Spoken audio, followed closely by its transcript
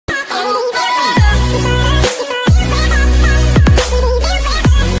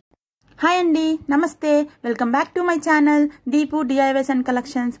Hi అండి, నమస్తే. Welcome back to my channel Deepu DIYs and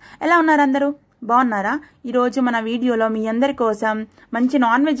collections. ఎలా ఉన్నారు అందరూ? బాగున్నారా? ఈరోజు మన వీడియోలో మీ అందరి కోసం మంచి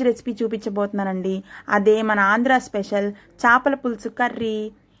నాన్ వెజ్ రెసిపీ చూపించబోతున్నానండి. అదే మన ఆంధ్ర స్పెషల్ చేపల పులుసు కర్రీ.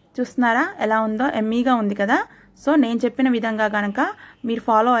 చూస్తున్నారా ఎలా ఉందో? ఎమ్మీగా ఉంది కదా. సో నేను చెప్పిన విధంగా కనుక మీరు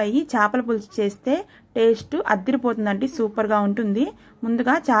ఫాలో అయ్యి చేపల పులుసు చేస్తే టేస్ట్ అద్దిరిపోతుందండి, సూపర్గా ఉంటుంది.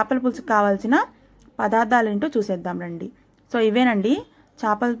 ముందుగా చేపల పులుసుకు కావాల్సిన పదార్థాలు ఏంటో చూసేద్దాం రండి. సో ఇవేనండి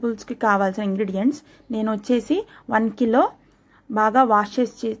చేపల పులుసుకి కావాల్సిన ఇంగ్రీడియంట్స్. నేను వచ్చేసి 1 కిలో బాగా వాష్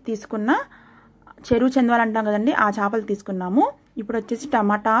చేసి తీసుకున్న చెరువు చందవాలు అంటాం కదండి, ఆ చేపలు తీసుకున్నాము. ఇప్పుడు వచ్చేసి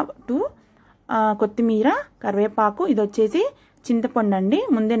టమాటా 2, కొత్తిమీర, కరివేపాకు, ఇది వచ్చేసి చింతపండు అండి,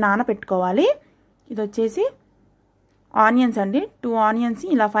 ముందే నానబెట్టుకోవాలి. ఇది వచ్చేసి ఆనియన్స్ అండి, 2 ఆనియన్స్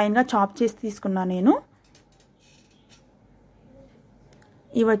ఇలా ఫైన్గా చాప్ చేసి తీసుకున్నాను నేను.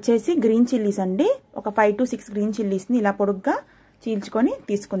 ఇవి వచ్చేసి గ్రీన్ చిల్లీస్ అండి, ఒక 5 to 6 గ్రీన్ చిల్లీస్ని ఇలా పొడుగ్గా చీల్చుకొని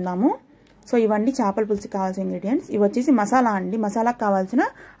తీసుకుందాము. సో ఇవన్నీ చేపల పులుసు కావాల్సిన ఇంగ్రీడియంట్స్. ఇవి వచ్చేసి మసాలా అండి, మసాలాకు కావాల్సిన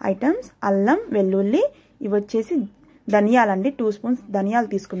ఐటమ్స్ అల్లం, వెల్లుల్లి. ఇవి వచ్చేసి ధనియాలండి, 2 స్పూన్స్ ధనియాలు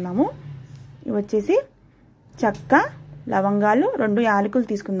తీసుకుందాము. ఇవి వచ్చేసి చెక్క, లవంగాలు, 2 యాలకులు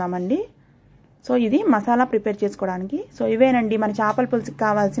తీసుకుందామండి. సో ఇది మసాలా ప్రిపేర్ చేసుకోవడానికి. సో ఇవేనండి మన చేపల పులుసుకి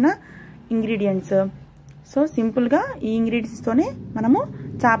కావాల్సిన ఇంగ్రీడియంట్స్. సో సింపుల్గా ఈ ఇంగ్రీడియంట్స్తోనే మనము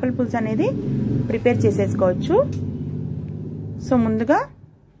చేపల పులుసు అనేది ప్రిపేర్ చేసేసుకోవచ్చు. సో ముందుగా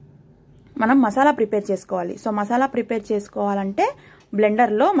మనం మసాలా ప్రిపేర్ చేసుకోవాలి. సో మసాలా ప్రిపేర్ చేసుకోవాలంటే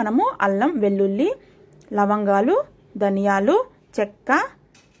బ్లెండర్లో మనము అల్లం, వెల్లుల్లి, లవంగాలు, ధనియాలు, చెక్క,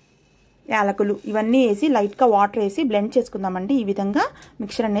 యాలకులు ఇవన్నీ వేసి లైట్గా వాటర్ వేసి బ్లెండ్ చేసుకుందామండి. ఈ విధంగా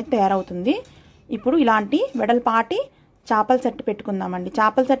మిక్చర్ అనేది తయారవుతుంది. ఇప్పుడు ఇలాంటి వెడల్పాటి చేపల సెట్ పెట్టుకుందామండి.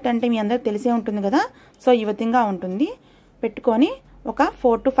 చేపల సెట్ అంటే మీ అందరికి తెలిసే ఉంటుంది కదా. సో ఈ విధంగా ఉంటుంది. పెట్టుకొని ఒక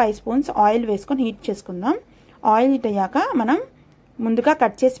 4 to 5 స్పూన్స్ ఆయిల్ వేసుకొని హీట్ చేసుకుందాం. ఆయిల్ హీట్ అయ్యాక మనం ముందుగా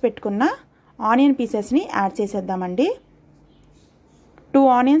కట్ చేసి పెట్టుకున్న ఆనియన్ పీసెస్ని యాడ్ చేసేద్దామండి. 2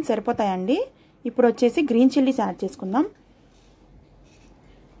 ఆనియన్స్ సరిపోతాయండి. ఇప్పుడు వచ్చేసి గ్రీన్ చిల్లీస్ యాడ్ చేసుకుందాం.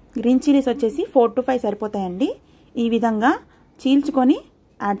 గ్రీన్ చిల్లీస్ వచ్చేసి 4 to 5 సరిపోతాయండి. ఈ విధంగా చీల్చుకొని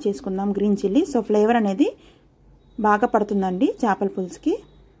యాడ్ చేసుకుందాం గ్రీన్ చిల్లీ. సో ఫ్లేవర్ అనేది బాగా పడుతుందండి చేపల పులుసుకి.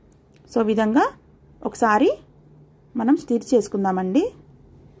 సో విధంగా ఒకసారి మనం స్టిర్ చేసుకుందామండి.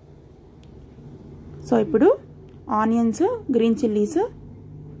 సో ఇప్పుడు ఆనియన్స్, గ్రీన్ చిల్లీస్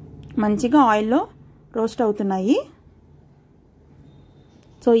మంచిగా ఆయిల్లో రోస్ట్ అవుతున్నాయి.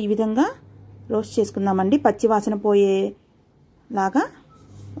 సో ఈ విధంగా రోస్ట్ చేసుకుందామండి, పచ్చి వాసన పోయేలాగా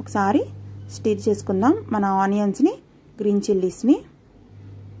ఒకసారి స్టిర్ చేసుకుందాం మన ఆనియన్స్ని, గ్రీన్ చిల్లీస్ని.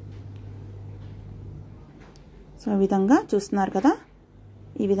 సో ఈ విధంగా చూస్తున్నారు కదా.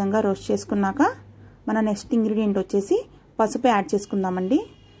 ఈ విధంగా రోస్ట్ చేసుకున్నాక మన నెక్స్ట్ ఇంగ్రీడియంట్ వచ్చేసి పసుపు యాడ్ చేసుకుందామండి.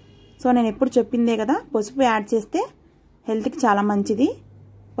 సో నేను ఎప్పుడు చెప్పిందే కదా, పసుపు యాడ్ చేస్తే హెల్త్కి చాలా మంచిది.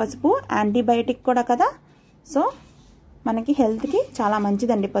 పసుపు యాంటీబయాటిక్ కూడా కదా. సో మనకి హెల్త్కి చాలా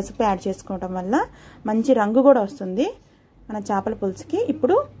మంచిదండి పసుపు యాడ్ చేసుకోవడం వల్ల. మంచి రంగు కూడా వస్తుంది మన చేపల పులుసుకి.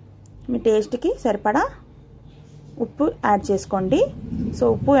 ఇప్పుడు మీ టేస్ట్కి సరిపడా ఉప్పు యాడ్ చేసుకోండి. సో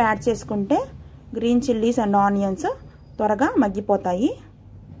ఉప్పు యాడ్ చేసుకుంటే గ్రీన్ చిల్లీస్ అండ్ ఆనియన్స్ త్వరగా మగ్గిపోతాయి.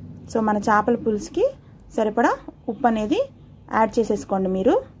 సో మన చేపల పులుసుకి సరిపడా ఉప్పు అనేది యాడ్ చేసేసుకోండి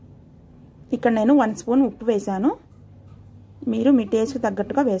మీరు. ఇక్కడ నేను 1 స్పూన్ ఉప్పు వేసాను, మీరు మీ టేస్ట్కి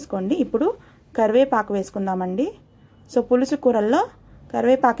తగ్గట్టుగా వేసుకోండి. ఇప్పుడు కరివేపాకు వేసుకుందామండి. సో పులుసు కూరల్లో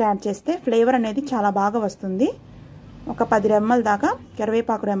కరివేపాకు యాడ్ చేస్తే ఫ్లేవర్ అనేది చాలా బాగా వస్తుంది. ఒక 10 రెమ్మల దాకా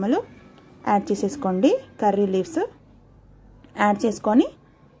కరివేపాకు రెమ్మలు యాడ్ చేసేసుకోండి. కర్రీ లీవ్స్ యాడ్ చేసుకొని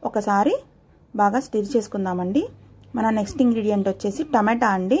ఒకసారి బాగా స్టిర్ చేసుకుందామండి. మన నెక్స్ట్ ఇంగ్రీడియంట్ వచ్చేసి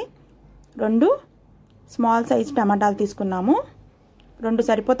టమాటా అండి. 2 స్మాల్ సైజ్ టమాటాలు తీసుకున్నాము. 2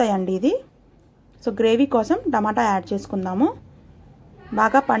 సరిపోతాయండి ఇది. సో గ్రేవీ కోసం టమాటా యాడ్ చేసుకుందాము.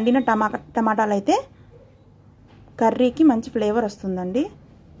 బాగా పండిన టమాటాలు అయితే కర్రీకి మంచి ఫ్లేవర్ వస్తుందండి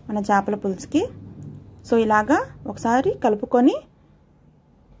మన చేపల పులుసుకి. సో ఇలాగా ఒకసారి కలుపుకొని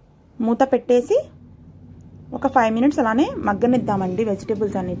మూత పెట్టేసి ఒక 5 మినిట్స్ అలానే మగ్గనిద్దామండి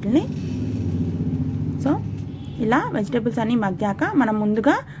వెజిటేబుల్స్ అన్నిటిని. సో ఇలా వెజిటేబుల్స్ అన్నీ మగ్గాక మనం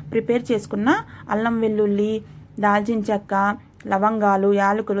ముందుగా ప్రిపేర్ చేసుకున్న అల్లం, వెల్లుల్లి, దాల్చిన చెక్క, లవంగాలు,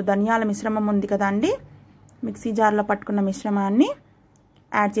 యాలకులు, ధనియాల మిశ్రమం ఉంది కదా అండి, మిక్సీ జార్లో పట్టుకున్న మిశ్రమాన్ని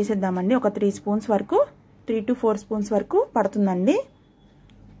యాడ్ చేసేద్దామండి. ఒక 3 స్పూన్స్ వరకు, 3 to 4 స్పూన్స్ వరకు పడుతుందండి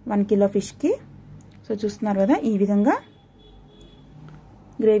 1 కిలో ఫిష్కి. సో చూస్తున్నారు కదా, ఈ విధంగా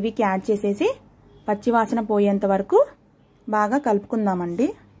గ్రేవీకి యాడ్ చేసేసి పచ్చివాసన పోయేంత వరకు బాగా కలుపుకుందామండి.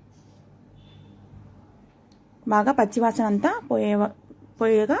 బాగా పచ్చివాసన అంతా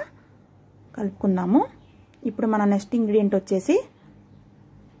పోయేగా కలుపుకుందాము. ఇప్పుడు మన నెక్స్ట్ ఇంగ్రీడియంట్ వచ్చేసి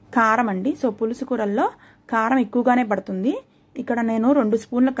కారం అండి. సో పులుసు కూరల్లో కారం ఎక్కువగానే పడుతుంది. ఇక్కడ నేను 2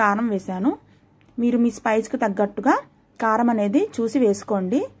 స్పూన్ల కారం వేశాను. మీరు మీ స్పైస్కి తగ్గట్టుగా కారం అనేది చూసి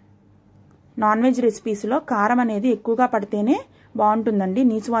వేసుకోండి. నాన్ వెజ్ రెసిపీస్లో కారం అనేది ఎక్కువగా పడితేనే బాగుంటుందండి.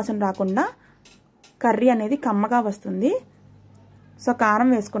 నీసు వాసన రాకుండా కర్రీ అనేది కమ్మగా వస్తుంది. సో కారం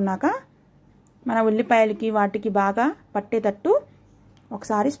వేసుకున్నాక మన ఉల్లిపాయలకి వాటికి బాగా పట్టేటట్టు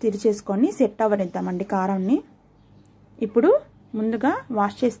ఒకసారి స్టిర్ చేసుకొని సెట్ అవ్వనిద్దామండి కారాన్ని. ఇప్పుడు ముందుగా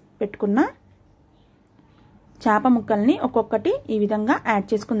వాష్ చేసి పెట్టుకున్న చేప ముక్కల్ని ఒక్కొక్కటి ఈ విధంగా యాడ్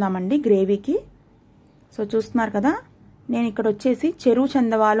చేసుకుందామండి గ్రేవీకి. సో చూస్తున్నారు కదా, నేను ఇక్కడ వచ్చేసి చెరువు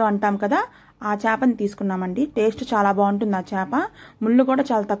చందవాలు అంటాం కదా, ఆ చేపని తీసుకున్నామండి. టేస్ట్ చాలా బాగుంటుంది ఆ చేప. ముళ్ళు కూడా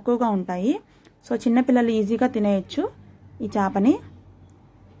చాలా తక్కువగా ఉంటాయి. సో చిన్నపిల్లలు ఈజీగా తినేయచ్చు ఈ చేపని.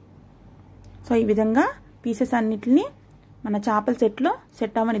 సో ఈ విధంగా పీసెస్ అన్నిటిని మన చేపల సెట్లో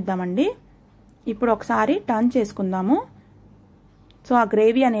సెట్ అవ్వనిద్దామండి. ఇప్పుడు ఒకసారి టర్న్ చేసుకుందాము. సో ఆ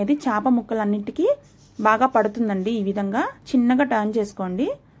గ్రేవీ అనేది చేప ముక్కలన్నిటికీ బాగా పడుతుందండి. ఈ విధంగా చిన్నగా టర్న్ చేసుకోండి.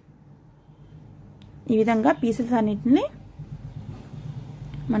 ఈ విధంగా పీసెస్ అన్నిటిని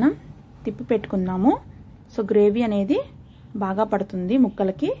మనం తిప్పి పెట్టుకుందాము. సో గ్రేవీ అనేది బాగా పడుతుంది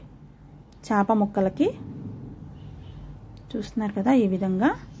ముక్కలకి, చేప ముక్కలకి. చూస్తున్నారు కదా, ఈ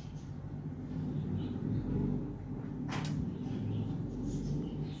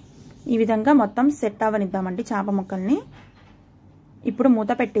విధంగా మొత్తం సెట్ అవ్వనిద్దామండి చేప ముక్కల్ని. ఇప్పుడు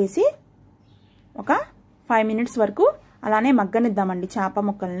మూత పెట్టేసి ఒక 5 మినిట్స్ వరకు అలానే మగ్గనిద్దామండి చేప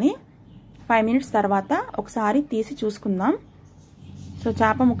ముక్కల్ని. 5 మినిట్స్ తర్వాత ఒకసారి తీసి చూసుకుందాం. సో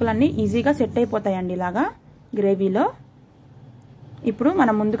చేప ముక్కలన్నీ ఈజీగా సెట్ అయిపోతాయండి ఇలాగా గ్రేవీలో. ఇప్పుడు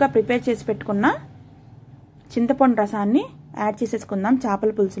మనం ముందుగా ప్రిపేర్ చేసి పెట్టుకున్న చింతపండు రసాన్ని యాడ్ చేసేసుకుందాం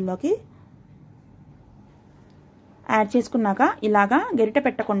చేపల పులుసుల్లోకి. యాడ్ చేసుకున్నాక ఇలాగా గరిటె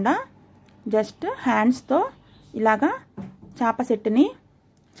పెట్టకుండా జస్ట్ హ్యాండ్స్తో ఇలాగా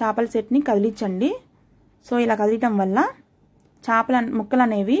చేపల సెట్ని కదిలించండి. సో ఇలా కదిలించడం వల్ల చేపల ముక్కలు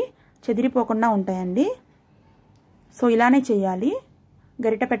అనేవి చెదిరిపోకుండా ఉంటాయండి. సో ఇలానే చేయాలి,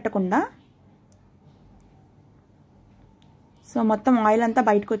 గరిటె పెట్టకుండా. సో మొత్తం ఆయిల్ అంతా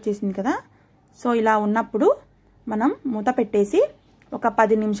బయటకు వచ్చేసింది కదా. సో ఇలా ఉన్నప్పుడు మనం మూత పెట్టేసి ఒక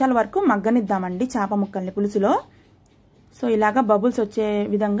 10 నిమిషాల వరకు మగ్గనిద్దామండి చేప ముక్కల్ని పులుసులో. సో ఇలాగా బబుల్స్ వచ్చే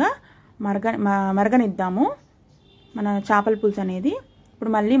విధంగా మరగనిద్దాము మన చేపల పులుసు అనేది.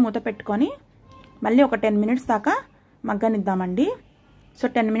 ఇప్పుడు మళ్ళీ మూత పెట్టుకొని మళ్ళీ ఒక 10 మినిట్స్ దాకా మగ్గనిద్దామండి. సో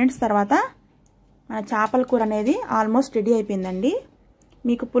 10 మినిట్స్ తర్వాత మన చేపల కూర అనేది ఆల్మోస్ట్ రెడీ అయిపోయిందండి.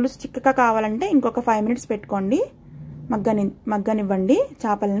 మీకు పులుసు చిక్కగా కావాలంటే ఇంకొక 5 మినిట్స్ పెట్టుకోండి, మగ్గనివ్వండి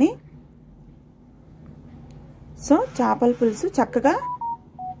చేపల్ని. సో చేపల పులుసు చక్కగా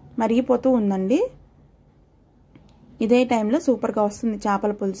మరిగిపోతూ ఉందండి. ఇదే టైంలో సూపర్గా వస్తుంది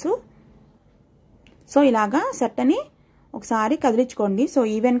చేపల పులుసు. సో ఇలాగా సెట్టని ఒకసారి కదిలించుకోండి. సో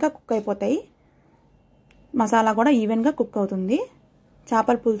ఈవెన్గా కుక్ అయిపోతాయి, మసాలా కూడా ఈవెన్గా కుక్ అవుతుంది.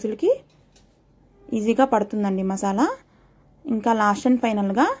 చేపల పులుసులకి ఈజీగా పడుతుందండి మసాలా. ఇంకా లాస్ట్ అండ్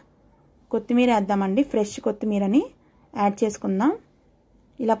ఫైనల్గా కొత్తిమీర వేద్దామండి. ఫ్రెష్ కొత్తిమీరని యాడ్ చేసుకుందాం.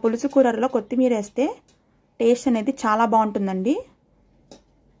 ఇలా పులుసు కూరలో కొత్తిమీర వేస్తే టేస్ట్ అనేది చాలా బాగుంటుందండి.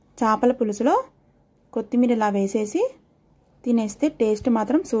 చేపల పులుసులో కొత్తిమీర ఇలా వేసేసి తినేస్తే టేస్ట్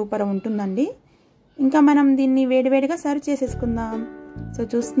మాత్రం సూపర్ ఉంటుందండి. ఇంకా మనం దీన్ని వేడివేడిగా సర్వ్ చేసేసుకుందాం. సో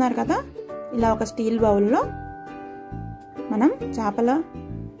చూస్తున్నారు కదా, ఇలా ఒక స్టీల్ బౌల్లో మనం చేపల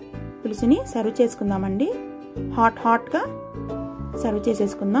పులుసుని సర్వ్ చేసుకుందామండి. హాట్గా సర్వ్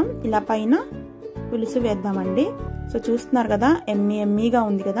చేసేసుకుందాం. ఇలా పైన పులుసు వేద్దామండి. సో చూస్తున్నారు కదా, ఎమ్మీగా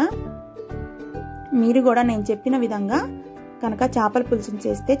ఉంది కదా. మీరు కూడా నేను చెప్పిన విధంగా కనుక చేపల పులుసుని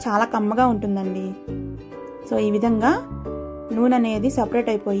చేస్తే చాలా కమ్మగా ఉంటుందండి. సో ఈ విధంగా నూనె అనేది సపరేట్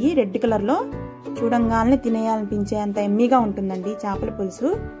అయిపోయి రెడ్ కలర్లో చూడంగానే తినేయాలనిపించే అంత ఎమ్మీగా ఉంటుందండి చేపల పులుసు.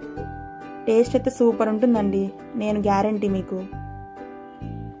 టేస్ట్ అయితే సూపర్ ఉంటుందండి. నేను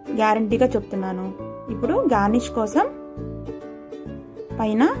గ్యారంటీగా చెప్తున్నాను. ఇప్పుడు గార్నిష్ కోసం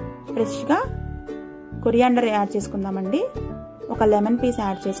పైన ఫ్రెష్గా కొరియాండర్ యాడ్ చేసుకుందామండి. ఒక లెమన్ పీస్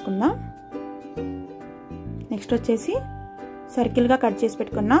యాడ్ చేసుకుందాం. నెక్స్ట్ వచ్చేసి సర్కిల్గా కట్ చేసి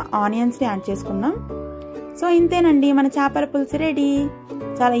పెట్టుకున్న ఆనియన్స్ని యాడ్ చేసుకుందాం. సో ఇంతేనండి, మన చేపల పులుసు రెడీ.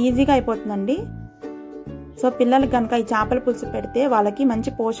 చాలా ఈజీగా అయిపోతుందండి. సో పిల్లలకి కనుక ఈ చేపల పులుసు పెడితే వాళ్ళకి మంచి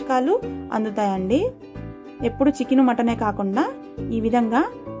పోషకాలు అందుతాయండి. ఎప్పుడు చికెన్ మటనే కాకుండా ఈ విధంగా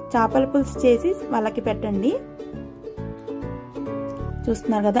చేపల పులుసు చేసి వాళ్ళకి పెట్టండి.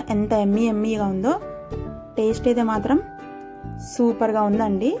 చూస్తున్నారు కదా ఎంత ఎమ్మీగా ఉందో. టేస్ట్ అయితే మాత్రం సూపర్గా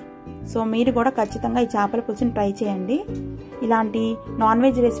ఉందండి. సో మీరు కూడా ఖచ్చితంగా ఈ చేపల పులుసుని ట్రై చేయండి. ఇలాంటి నాన్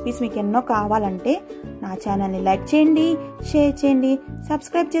వెజ్ రెసిపీస్ మీకు ఎన్నో కావాలంటే నా ఛానల్ని లైక్ చేయండి, షేర్ చేయండి,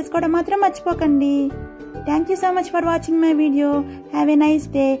 సబ్స్క్రైబ్ చేసుకోవడం మాత్రం మర్చిపోకండి. Thank you so much for watching my video. Have a nice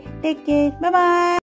day. Take care. Bye.